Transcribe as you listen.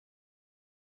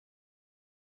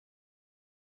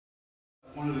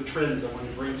one of the trends I wanted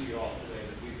to bring to you all today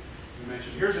that we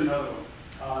mentioned. Here's another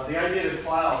one. The idea of the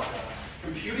cloud.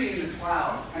 Computing in the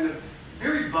cloud, kind of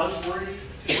very buzzwordy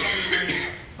to some degree,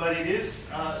 but it is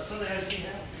something I see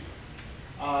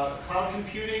happening. Cloud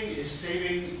computing is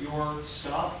saving your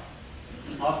stuff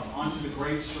up onto the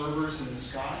great servers in the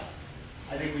sky.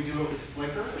 I think we do it with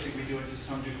Flickr. I think we do it to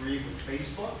some degree with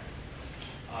Facebook.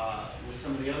 With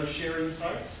some of the other sharing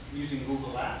sites, using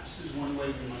Google Apps is one way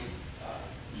we might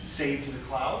save to the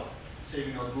cloud,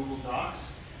 saving our Google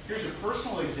Docs. Here's a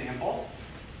personal example.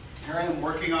 Here I am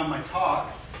working on my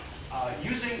talk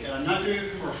using, and I'm not doing a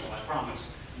commercial, I promise,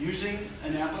 using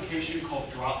an application called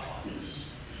Dropbox,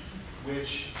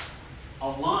 which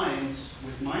aligns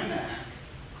with my Mac,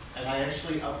 and I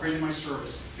actually upgraded my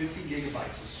service to 50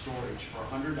 gigabytes of storage for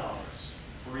 $100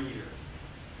 for a year.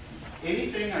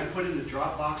 Anything I put in the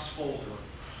Dropbox folder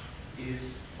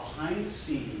is behind the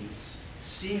scenes,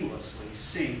 seamlessly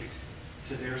synced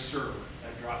to their server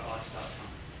at Dropbox.com.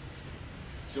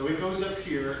 So it goes up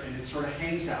here and it sort of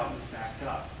hangs out and it's backed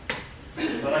up.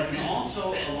 But I can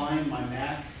also align my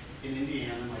Mac in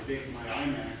Indiana, my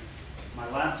iMac, my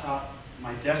laptop,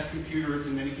 my desk computer at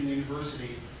Dominican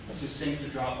University to sync to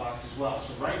Dropbox as well.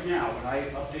 So right now, when I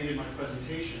updated my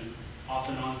presentation off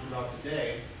and on throughout the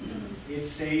day, it's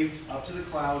saved up to the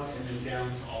cloud and then down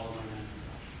to all of my Mac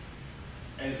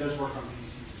productions. And it does work on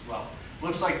PCs as well.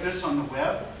 Looks like this on the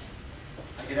web.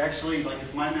 I could actually, like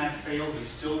if my Mac failed, we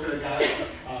still could have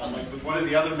got, like with one of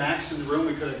the other Macs in the room,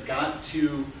 we could have got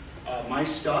to my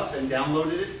stuff and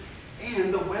downloaded it.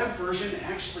 And the web version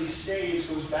actually saves,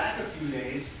 goes back a few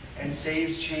days, and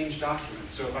saves changed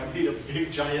documents. So if I made a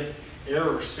big giant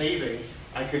error saving,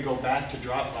 I could go back to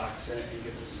Dropbox and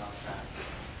get this stuff back.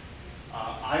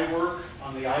 I work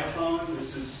on the iPhone.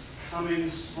 This is coming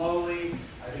slowly.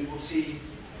 I think we'll see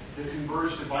the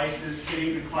converged devices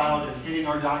hitting the cloud and hitting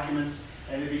our documents,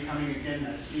 and it becoming, again,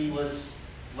 that seamless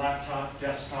laptop,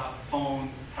 desktop, phone,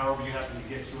 however you happen to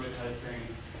get to it type thing,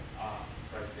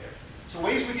 right there. So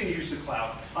ways we can use the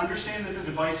cloud. Understand that the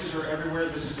devices are everywhere.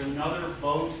 This is another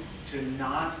vote to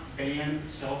not ban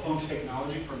cell phone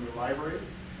technology from your library.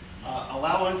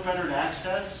 Allow unfettered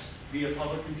access via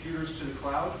public computers to the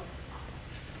cloud.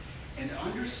 And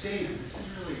understand, this is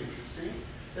really interesting,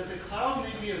 that the cloud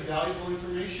may be a valuable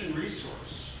information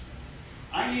resource.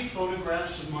 I need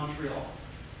photographs of Montreal.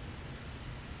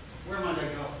 Where might I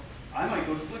go? I might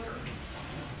go to Flickr.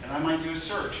 And I might do a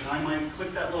search, and I might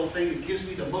click that little thing that gives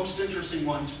me the most interesting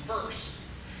ones first.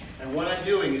 And what I'm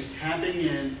doing is tapping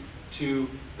in to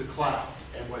the cloud.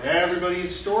 And what everybody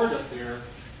has stored up there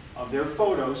of their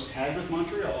photos tagged with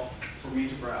Montreal for me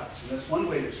to browse. So that's one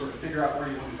way to sort of figure out where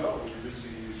you want to go when you're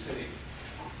visiting a new city.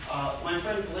 My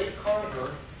friend Blake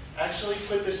Carver actually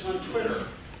put this on Twitter.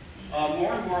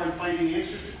 More and more I'm finding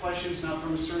answers to questions not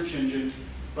from a search engine,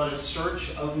 but a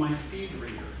search of my feed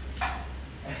reader.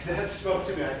 And that spoke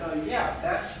to me. I thought, yeah,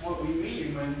 that's what we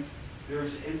mean when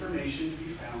there's information to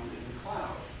be found in the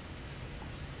cloud.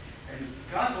 And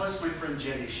God bless my friend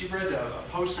Jenny. She read a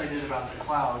post I did about the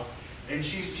cloud, and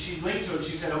she linked to it.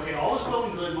 She said, okay, all is well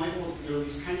and good. Michael,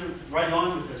 he's kind of right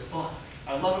on with this, but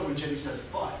I love it when Jenny says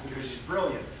but, because she's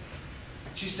brilliant.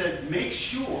 She said, make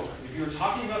sure, if you're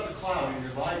talking about the cloud in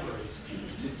your libraries,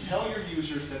 to tell your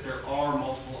users that there are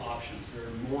multiple options. There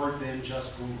are more than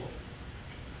just Google,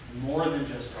 more than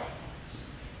just Dropbox.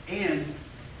 And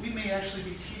we may actually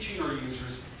be teaching our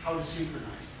users how to synchronize,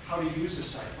 how to use a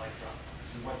site like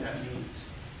Dropbox and what that means,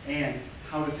 and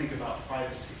how to think about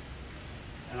privacy.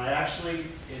 And I actually,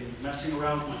 in messing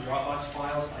around with my Dropbox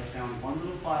files, I found one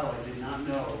little file I did not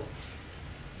know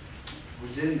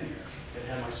was in there that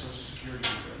had my Social Security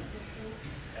number in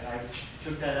it. And I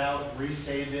took that out,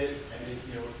 resaved it, and it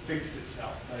fixed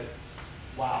itself. But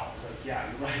wow, I was like, yeah,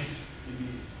 you're right. You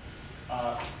need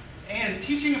it. And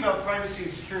teaching about privacy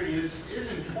and security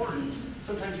is important.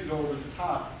 Sometimes you go over the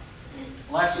top.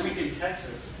 Last week in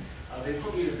Texas, they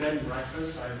put me to bed and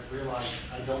breakfast. I realized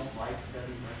I don't like bed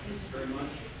and breakfast very much.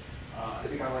 I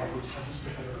think I like hotels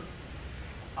better.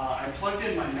 I plugged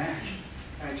in my Mac,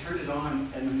 and I turned it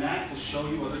on, and the Mac will show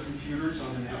you other computers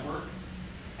on the network.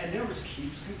 And there was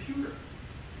Keith's computer.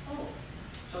 Oh.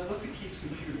 So I looked at Keith's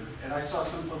computer, and I saw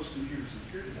some folks' computers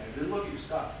in here today. I didn't look at your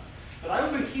stuff. But I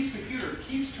opened Keith's computer.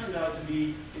 Keith's turned out to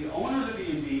be the owner of the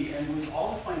B&B and was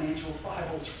all the financial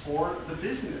files for the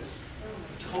business.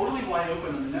 Totally wide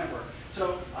open on the network.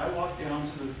 So I walked down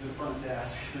to the front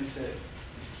desk and I said,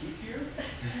 is Keith here?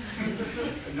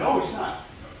 No, he's not.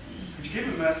 Could you give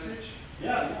him a message?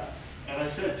 Yeah. And I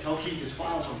said, tell Keith his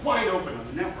files are wide open on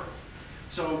the network.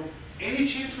 So any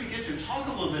chance we get to talk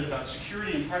a little bit about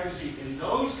security and privacy in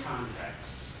those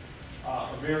contexts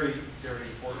are very, very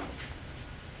important.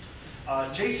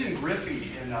 Jason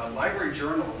Griffey in Library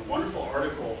Journal, a wonderful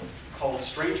article called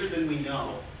Stranger Than We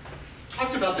Know,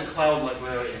 talked about the cloud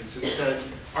librarians and said,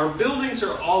 our buildings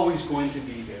are always going to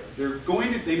be there.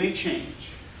 They may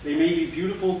change. They may be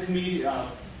beautiful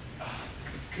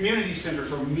community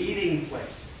centers or meeting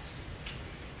places.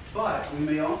 But we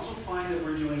may also find that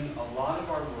we're doing a lot of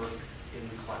our work in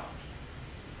the cloud,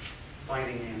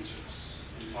 finding answers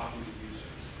and talking to users.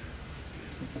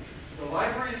 The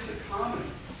library is the commons.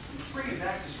 Let's bring it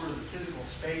back to sort of the physical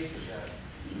space of that.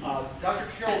 Dr.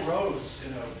 Carol Rose,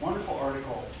 in a wonderful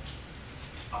article,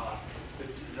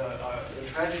 the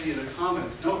tragedy of the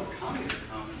commons, the comedy of the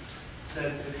commons,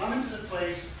 said the commons is a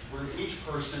place where each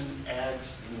person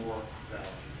adds more value.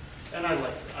 And I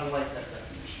like that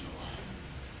definition a lot.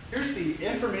 Here's the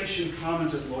Information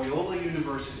Commons at Loyola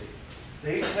University.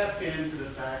 They tapped into the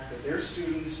fact that their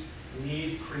students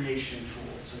need creation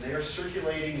tools, and they are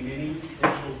circulating mini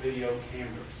digital video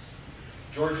cameras.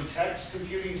 Georgia Tech's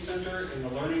Computing Center in the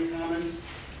Learning Commons,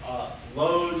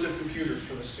 loads of computers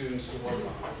for the students to work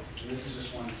on. And this is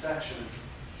just one section.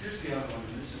 Here's the other one,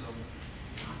 and this is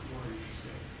more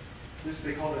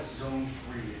interesting. They call this Zone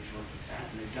 3 at Georgia Tech,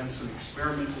 and they've done some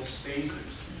experimental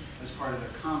spaces as part of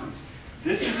their commons.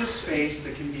 This is a space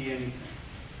that can be anything.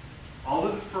 All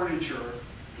of the furniture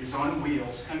is on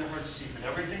wheels, kind of hard to see, but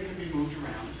everything can be moved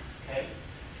around, okay?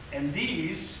 And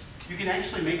these, you can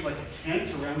actually make like a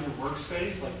tent around your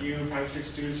workspace, like you, 5 or 6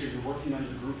 students, if you're working on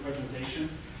your group presentation.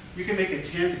 You can make a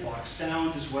tent, block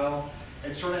sound as well,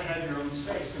 and sort of have your own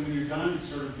space. And when you're done, it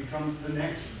sort of becomes the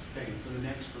next thing for the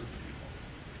next group of people.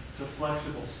 It's a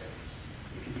flexible space.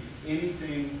 It can be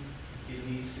anything it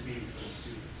needs to be for the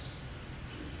students.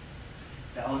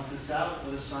 Balance this out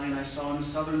with a sign I saw in the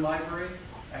Southern Library,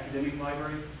 academic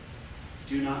library: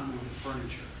 do not move the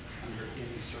furniture under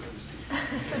any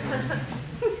circumstance.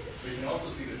 We can also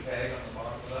see the tag on the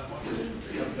bottom of that one.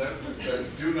 It comes out and it says,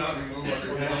 do not remove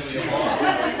under penalty of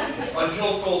law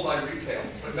until sold by retail.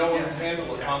 But no one can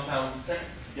handle a compound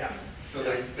sentence. Yeah. So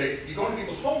you go to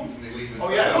people's homes and they leave this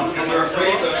stuff out, because they're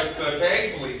afraid the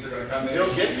tag police are going to come in.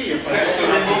 They'll get me if I so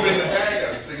they're moving the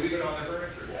tag out. So they leave it on their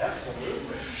furniture.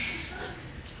 Absolutely.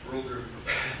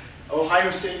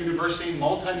 Ohio State University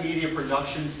multimedia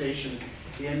production stations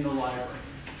in the library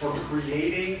for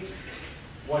creating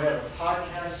whatever,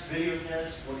 podcasts,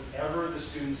 videocasts, whatever the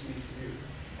students need to do.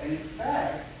 And in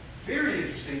fact, very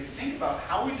interesting to think about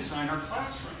how we design our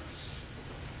classrooms.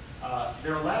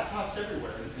 There are laptops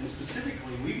everywhere, and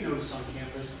specifically, we've noticed on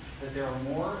campus that there are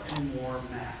more and more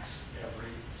Macs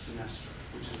every semester,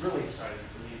 which is really exciting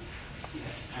for me.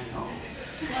 Yeah, I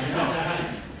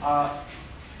know.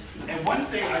 And one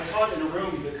thing I taught in a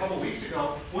room a couple weeks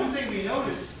ago, one thing we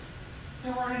noticed,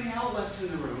 there weren't any outlets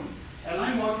in the room. And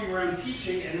I'm walking around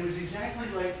teaching, and it was exactly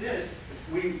like this.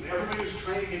 Everybody was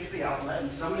trying to get to the outlet,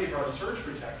 and somebody brought a surge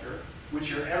protector,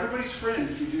 which are everybody's friend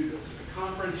if you do this, at a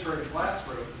conference or at a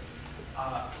classroom.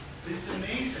 It's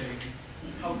amazing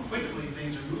how quickly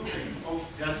things are moving. Oh,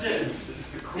 that's it. This is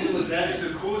the coolest. That is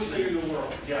the coolest thing in the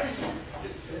world. Yes.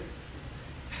 It fits.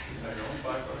 You know, your own 5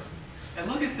 bar. And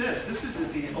look at this. This is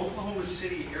at the Oklahoma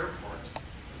City airport.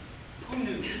 Who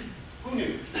knew? Who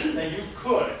knew that you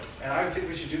could? And I think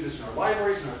we should do this in our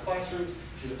libraries, in our classrooms,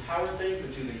 do the power thing,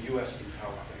 but do the USB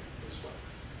power thing as well.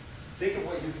 Think of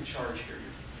what you can charge here.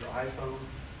 Your iPhone,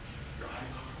 your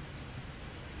iPod.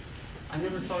 I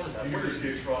never thought of that.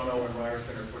 University of Toronto and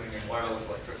Ryerson are putting in wireless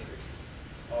electricity.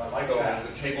 Oh, I like so that.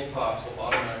 The tabletops will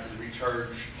automatically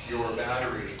recharge your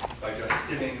battery by just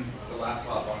sitting the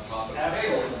laptop on top of the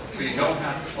table. So you don't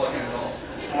have to plug in at all.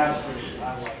 Absolutely.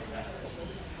 I love that.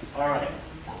 All right.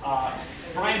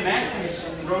 Brian Matthews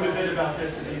wrote a bit about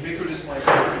this in Ubiquitous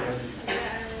Librarian.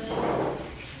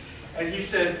 And he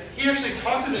said, he actually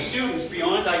talked to the students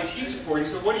beyond IT support. He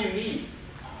said, what do you need?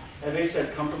 And they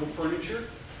said, comfortable furniture,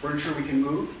 furniture we can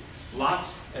move,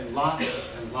 lots and lots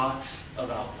and lots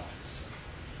of outlets.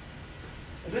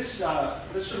 And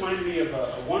this reminded me of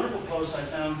a wonderful post I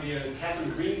found via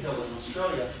Catherine Greenhill in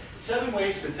Australia, 7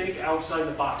 ways to think outside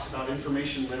the box about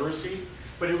information literacy.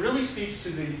 But it really speaks to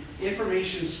the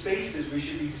information spaces we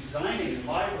should be designing in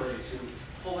libraries to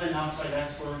pull in outside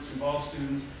experts, involve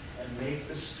students, and make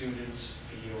the students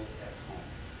feel at home.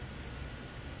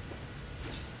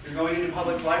 You're going into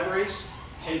public libraries,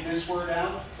 take this word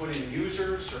out, put in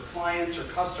users or clients or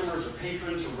customers or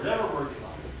patrons or whatever word you like.